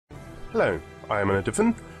Hello, I am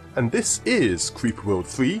Anadifin, and this is Creeper World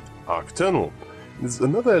 3 Arc Eternal. This is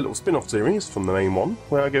another little spin-off series from the main one,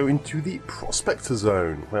 where I go into the Prospector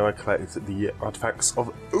Zone, where I collect the artifacts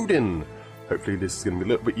of Odin. Hopefully this is going to be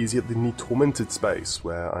a little bit easier than the Tormented space,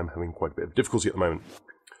 where I'm having quite a bit of difficulty at the moment.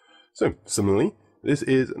 So, similarly, this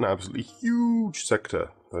is an absolutely huge sector.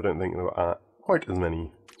 I don't think there are quite as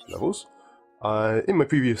many levels. In my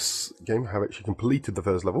previous game I have actually completed the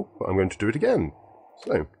first level, but I'm going to do it again.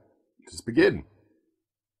 So, let's begin.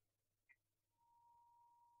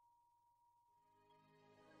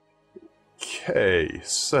 Okay,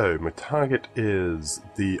 so my target is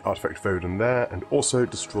the artifact of Odin there, and also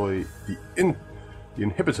destroy the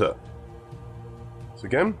inhibitor. So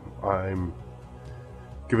again, I'm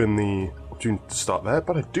given the opportunity to start there,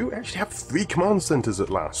 but I do actually have 3 command centers at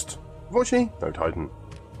last. Unfortunately, no Titan.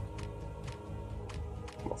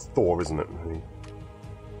 Well, Thor, isn't it?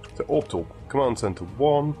 So orbital command center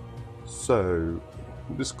 1. So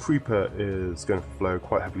this creeper is going to flow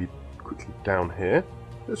quite heavily, quickly down here.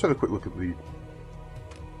 Let's have a quick look at the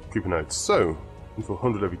creeper nodes. So, for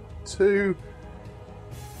 100 every 2.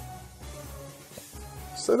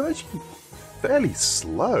 So they're actually fairly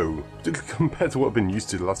slow, particularly compared to what I've been used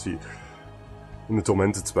to the last few in the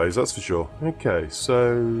Tormented space, that's for sure. Okay,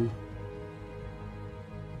 so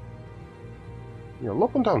yeah, a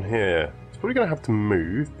lot one down here. It's probably going to have to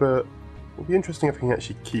move, but it'll be interesting if I can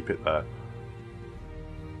actually keep it there.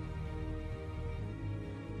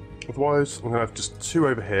 Otherwise, I'm going to have just 2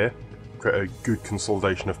 over here, create a good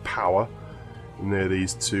consolidation of power near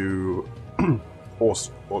these 2 ore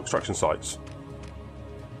extraction sites.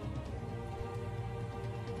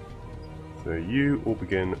 So you will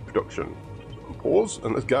begin production. So pause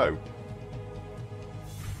and let's go.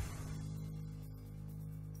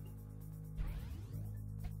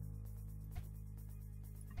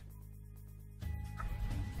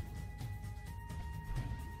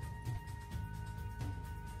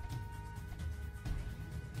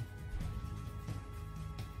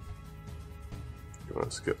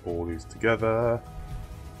 Let's get all these together.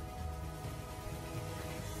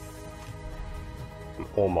 And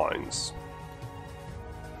ore mines.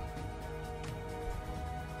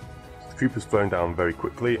 The creeper's flowing down very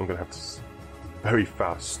quickly. I'm going to have to very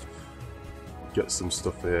fast get some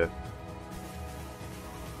stuff here.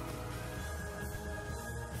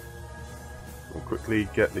 I'll quickly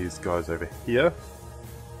get these guys over here.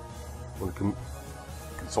 I want to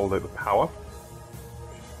consolidate the power.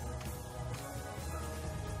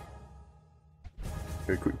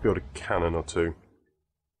 Quick build a cannon or 2.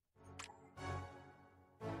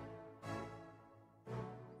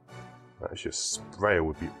 Actually, a sprayer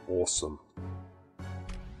would be awesome.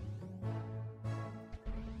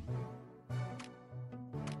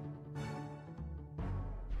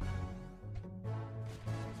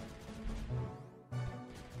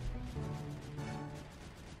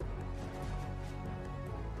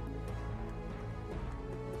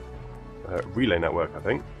 Relay network, I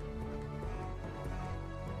think.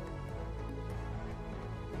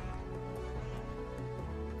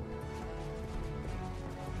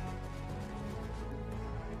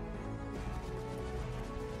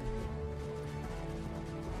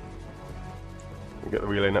 Get the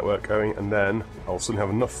relay network going, and then I'll suddenly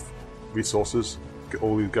have enough resources to get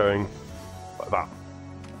all these going like that.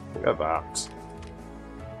 Look at that.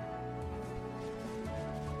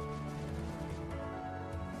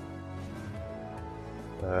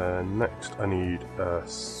 Next I need a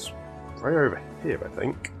sprayer over here, I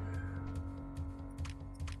think.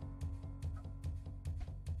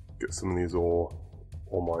 Get some of these ore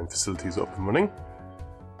mine facilities up and running.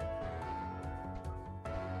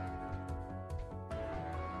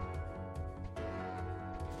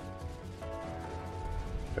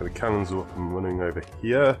 The cannons are up and running over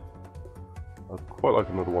here. I'd quite like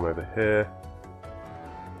another one over here.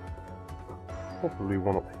 Probably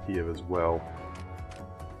one up here as well.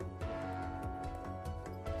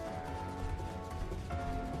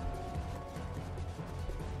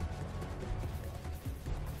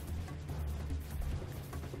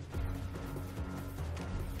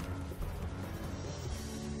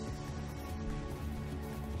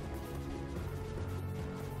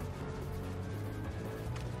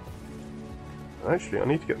 Actually, I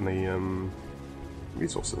need to get in the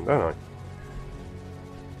resources, don't I?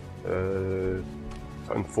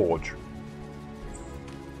 Titan Forge.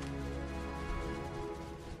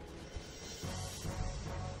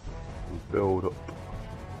 And build up.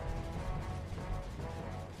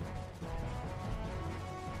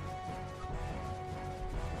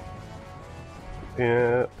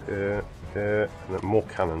 Here, and then more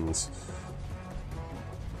cannons.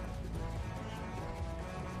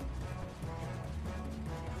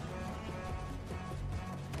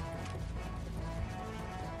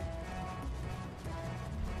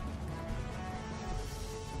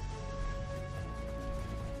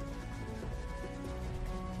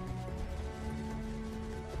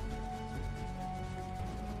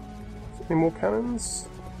 Any more cannons?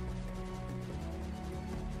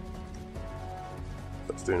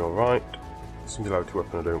 That's doing alright. Singularity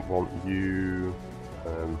weapon, I don't want you.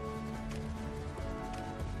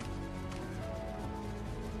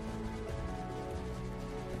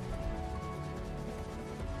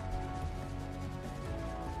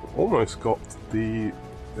 Almost got it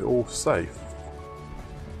all safe.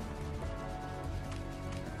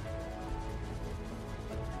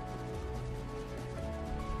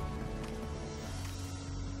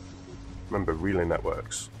 Remember, relay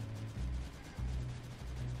networks.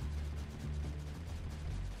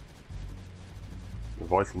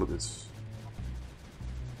 Vital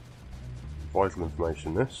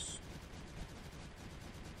information, this.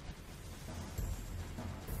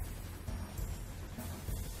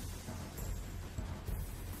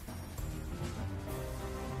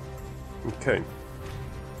 Okay,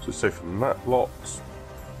 so safe from that lot.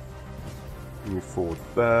 Move forward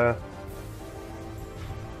there.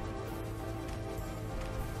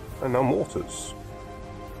 And now mortars.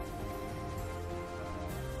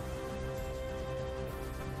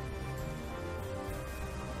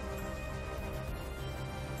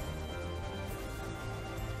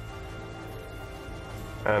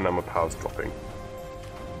 And now my power's dropping.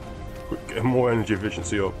 Get more energy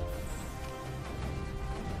efficiency up.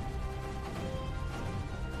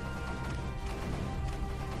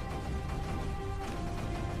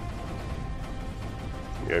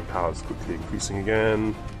 Power's quickly increasing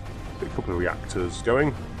again. Get a couple of reactors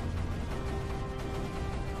going.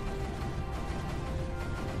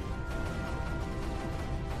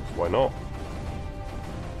 So why not?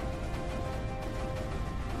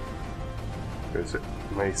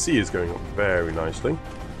 My AC is going up very nicely.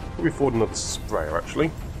 We'll afford another sprayer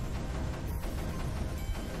actually.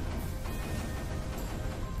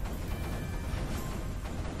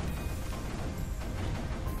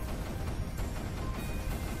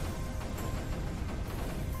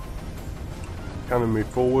 Cannon move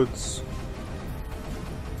forwards.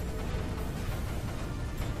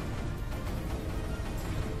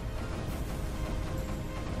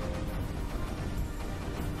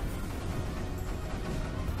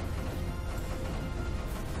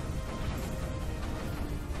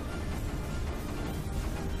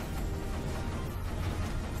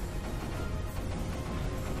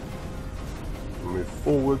 Move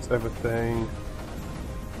forwards, everything.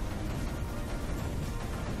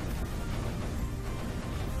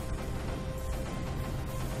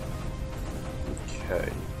 Okay,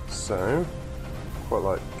 so quite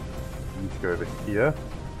like you to go over here.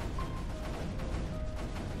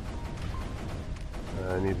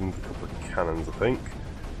 I need a couple of cannons, I think.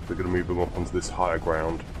 We're going to move them up onto this higher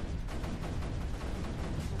ground.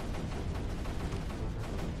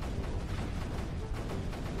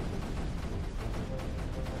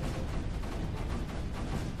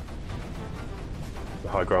 The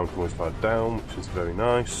high ground can always fire down, which is very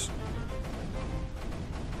nice.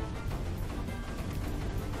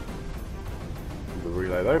 The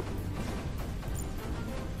relay though.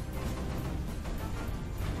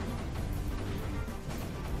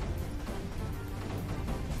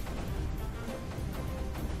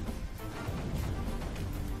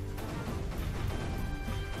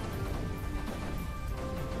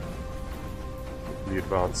 We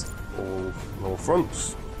advanced all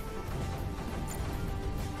fronts.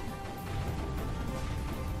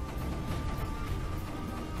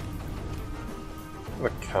 A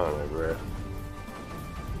cannon over here.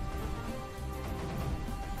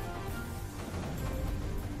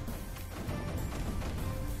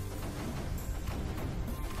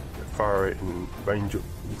 Fire rate and range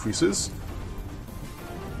increases.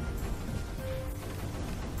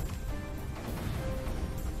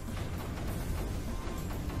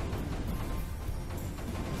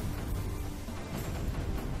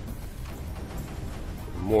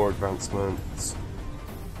 More advancements.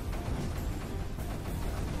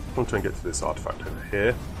 I'm trying to get to this artifact over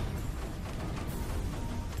here.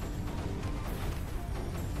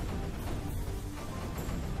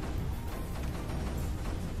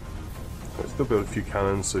 Let's still build a few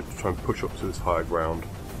cannons so to try and push up to this higher ground.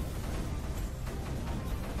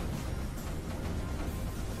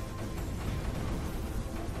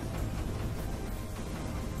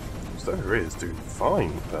 So there it is, doing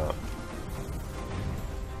fine with that.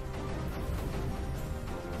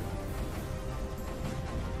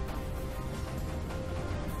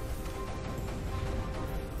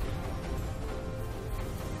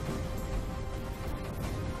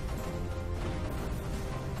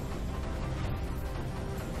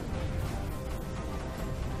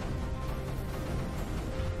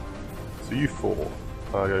 So you four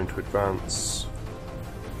are going to advance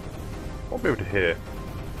I'll be able to hear.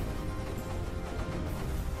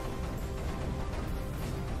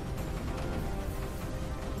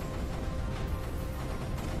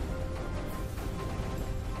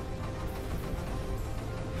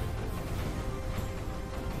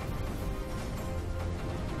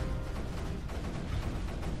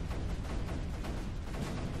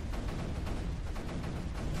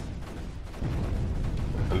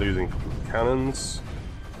 Losing a couple of cannons.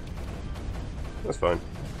 That's fine.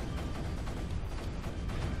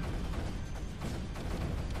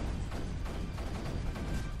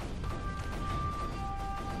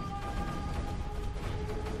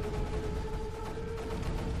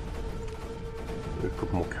 A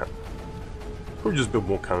couple more cannons. Probably just build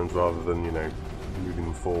more cannons rather than, you know, moving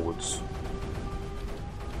them forwards.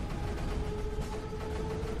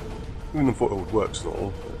 Moving them forward works and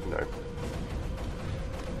all, but, you know.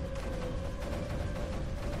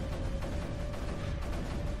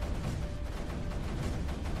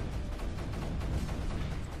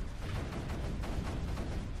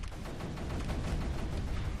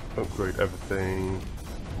 Upgrade everything,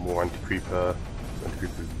 more anti-creeper.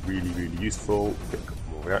 Anti-creeper is really, really useful. Get a couple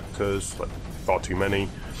more reactors, like far too many. I'm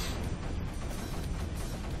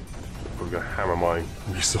probably going to hammer my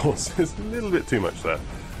resources a little bit too much there.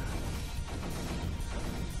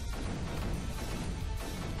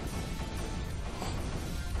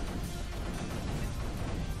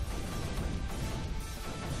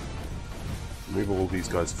 Move all these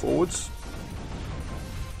guys forwards.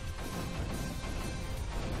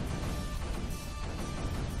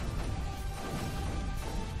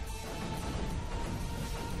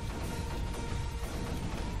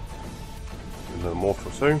 Another mortar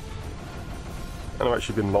or so. And I've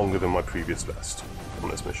actually been longer than my previous best on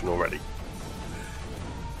this mission already.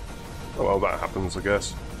 Oh well, that happens, I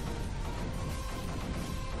guess.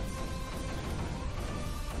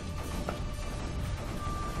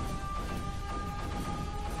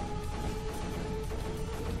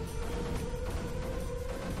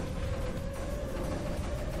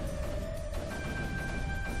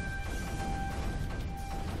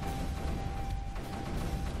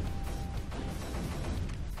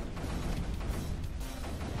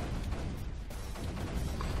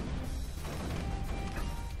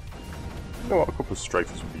 You know what, a couple of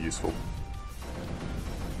strafers would be useful.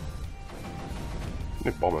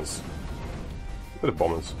 Need bombers. A bit of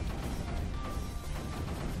bombers.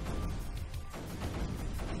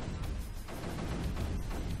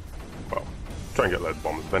 Well, try and get loads of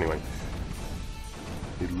bombers, but anyway.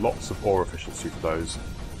 Need lots of ore efficiency for those.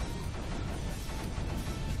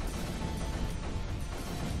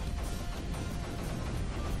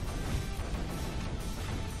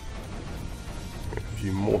 A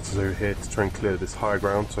few mortars over here to try and clear this high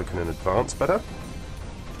ground so I can advance better.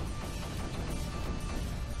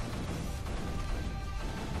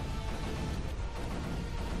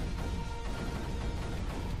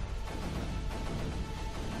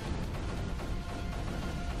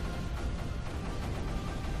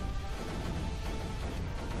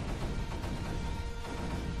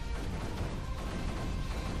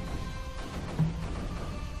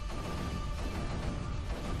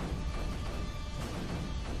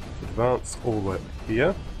 Advance all the way up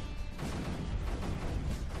here.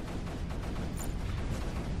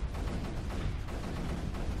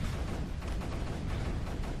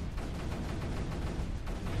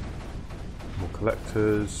 More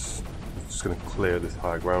collectors. It's just going to clear this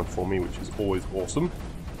high ground for me, which is always awesome.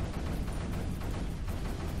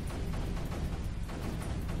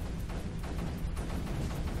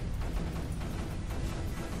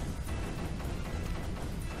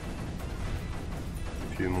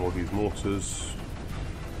 More of these mortars,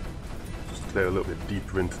 just clear a little bit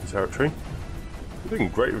deeper into the territory. We're doing a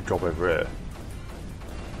great job over here.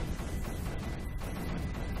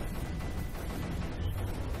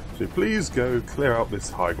 So please go clear out this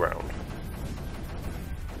high ground.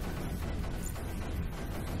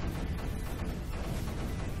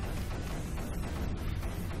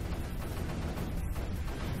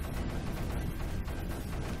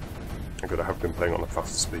 I could have been playing on a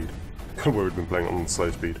faster speed. Where we've been playing on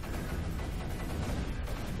slow speed.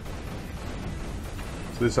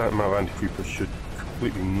 So this amount of anti-creeper should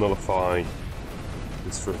completely nullify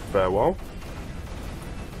this for a fair while.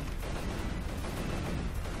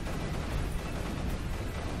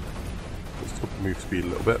 Just up move speed a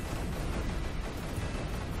little bit.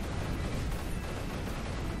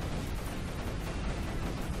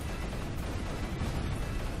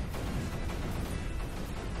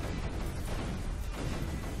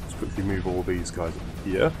 Quickly move all these guys up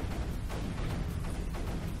here,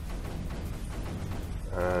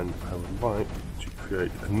 and I would like to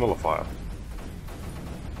create a nullifier.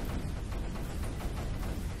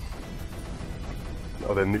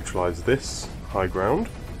 I'll then neutralise this high ground.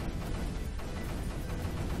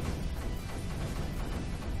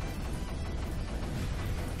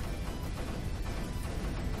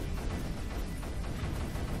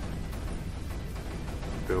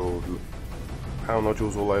 Build power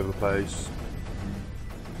nodules all over the place.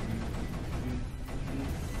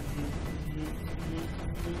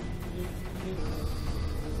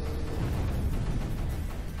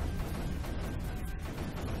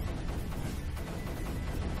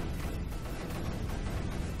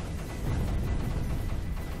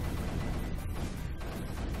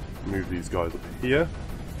 Move these guys up here.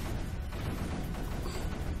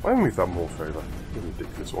 Why move that mortar over? What a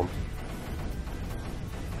ridiculous one.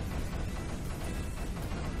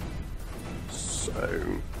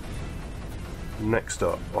 So, next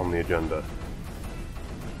up on the agenda,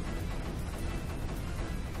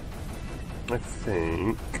 I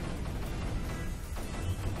think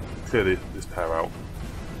clear this power out.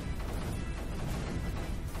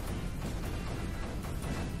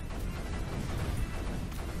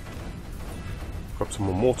 Grab some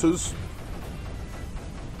more mortars.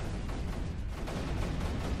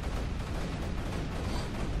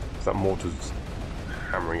 That mortar's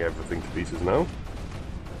hammering everything to pieces now.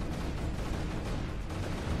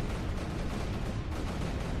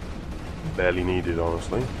 Barely needed,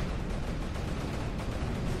 honestly.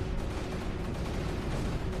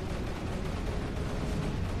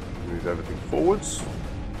 Move everything forwards.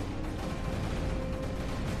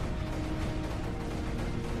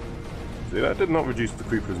 See, that did not reduce the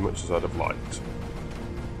creeper as much as I'd have liked.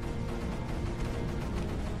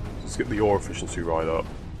 Let's get the ore efficiency right up.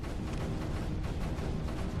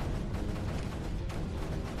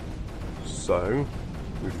 So,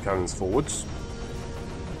 move the cannons forwards.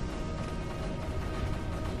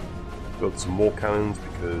 Build some more cannons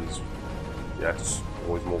because, yes,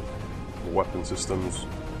 always more weapon systems.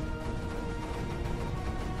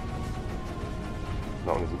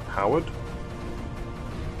 That one isn't powered.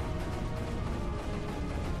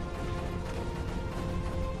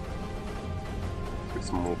 Let's get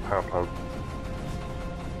some more power plant.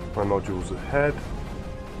 My nodules ahead.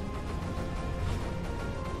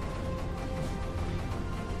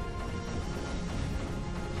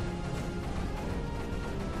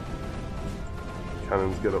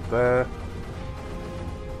 Cannons get up there.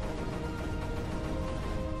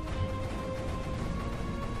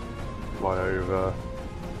 Fly over.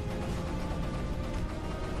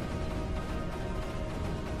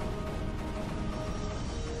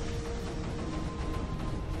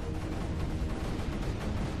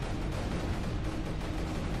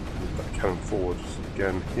 Move that cannon forward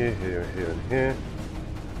again here, here, here, and here.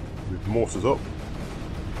 Move the mortars up.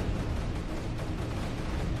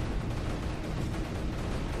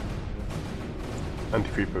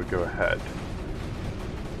 Anti-creeper would go ahead.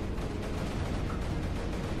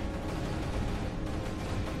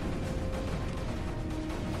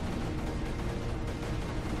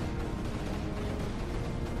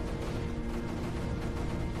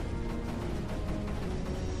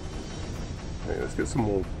 Okay, let's get some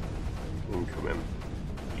more incoming.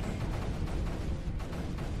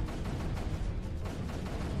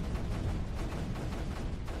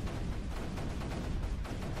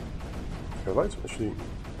 I'd like to actually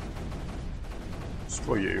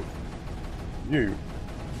destroy you. You,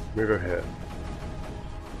 move over here.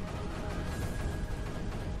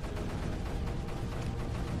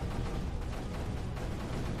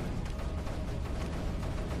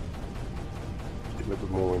 Get a little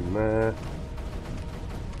bit more in there.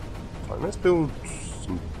 Fine, let's build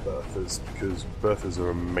some berthas because berthas are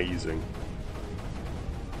amazing.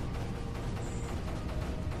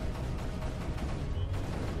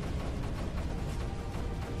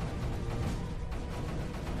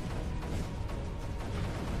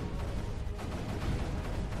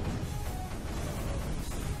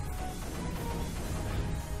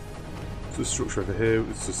 The structure over here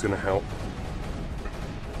is just going to help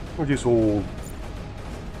reduce all.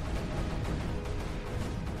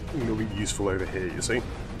 It'll be useful over here, you see.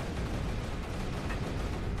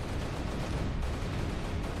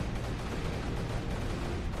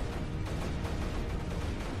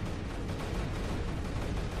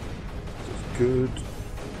 That's good.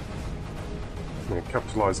 I'm going to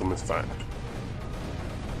capitalise on this fact.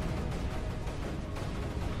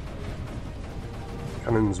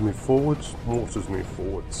 Cannons move forwards, mortars move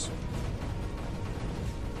forwards.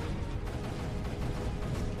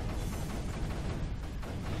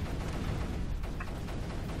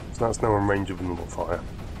 So that's now in range of a nullifier.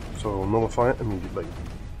 So I'll nullify it immediately.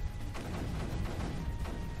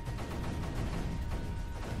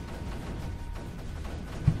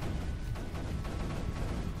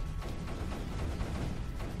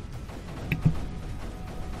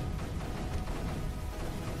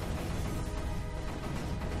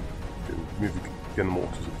 move again the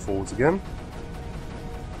mortars forwards again.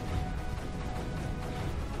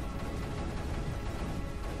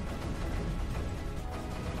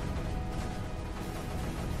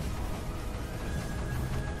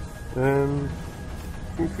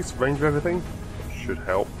 Increase the range of everything. That should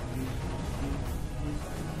help.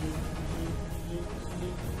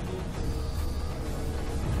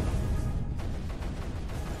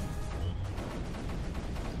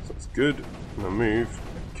 So that's good. I'm going to move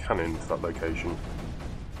a cannon to that location.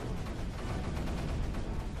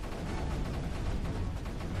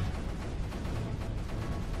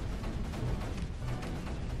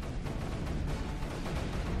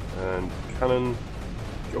 And cannon,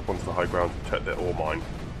 get up onto the high ground to protect their ore mine.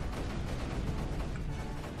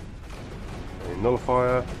 A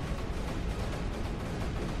nullifier.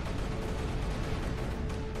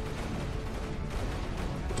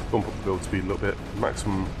 Bump up the build speed a little bit,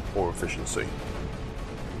 maximum ore efficiency.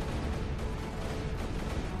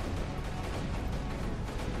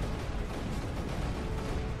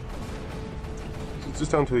 So it's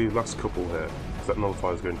just down to the last couple here, because that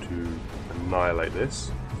nullifier is going to annihilate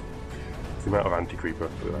this. The amount of anti-creeper,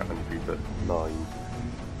 look at that anti-creeper, 9.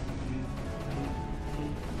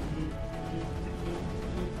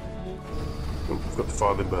 We've got the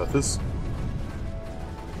 5 inverters.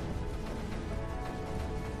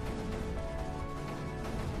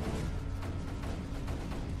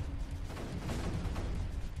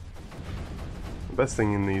 The best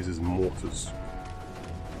thing in these is mortars.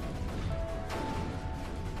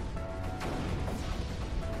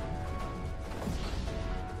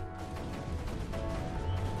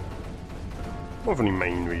 Not for any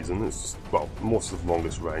main reason, it's just, well, mortars of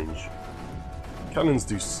longest range. Cannons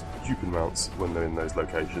do stupid amounts when they're in those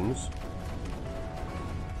locations.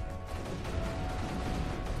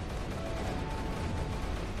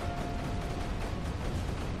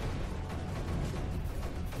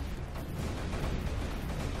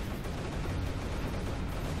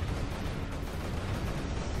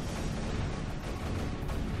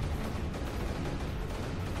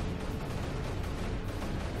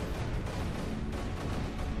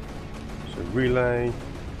 So relay,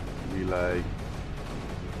 relay.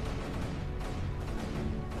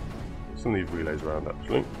 Some of these relays around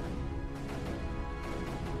actually.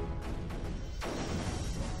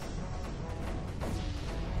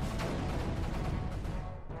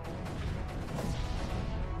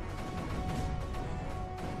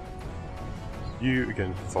 You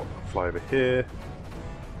again fly over here.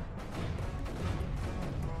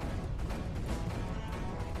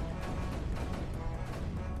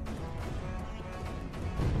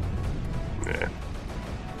 Yeah.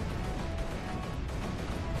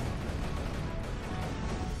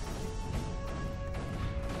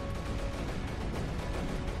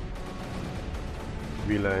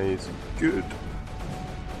 Relays, good.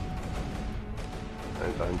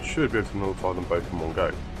 And I should be able to nullify them both in one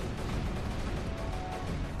go.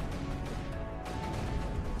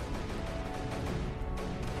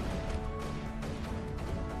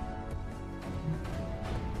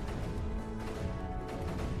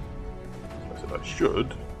 So that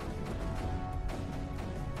should.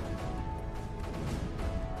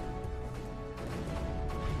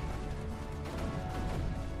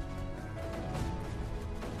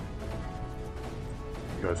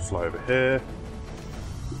 You guys fly over here.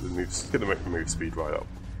 Get the move speed right up.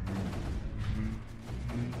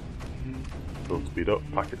 Build speed up,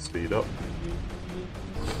 packet speed up.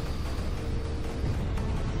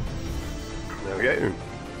 There we go.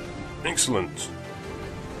 Excellent.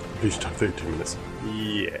 Completion time 32 minutes.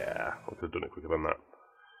 Yeah, I could have done it quicker than that.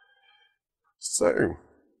 So,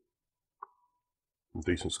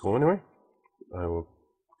 decent score anyway. I will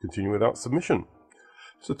continue without submission.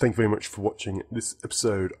 So thank you very much for watching this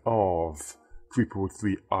episode of Creeper World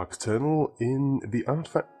 3 Arcturnal in the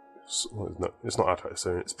Artifact... Well, no, it's not Artifact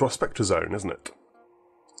Zone, it's Prospector Zone, isn't it?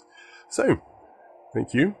 So,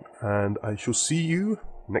 thank you, and I shall see you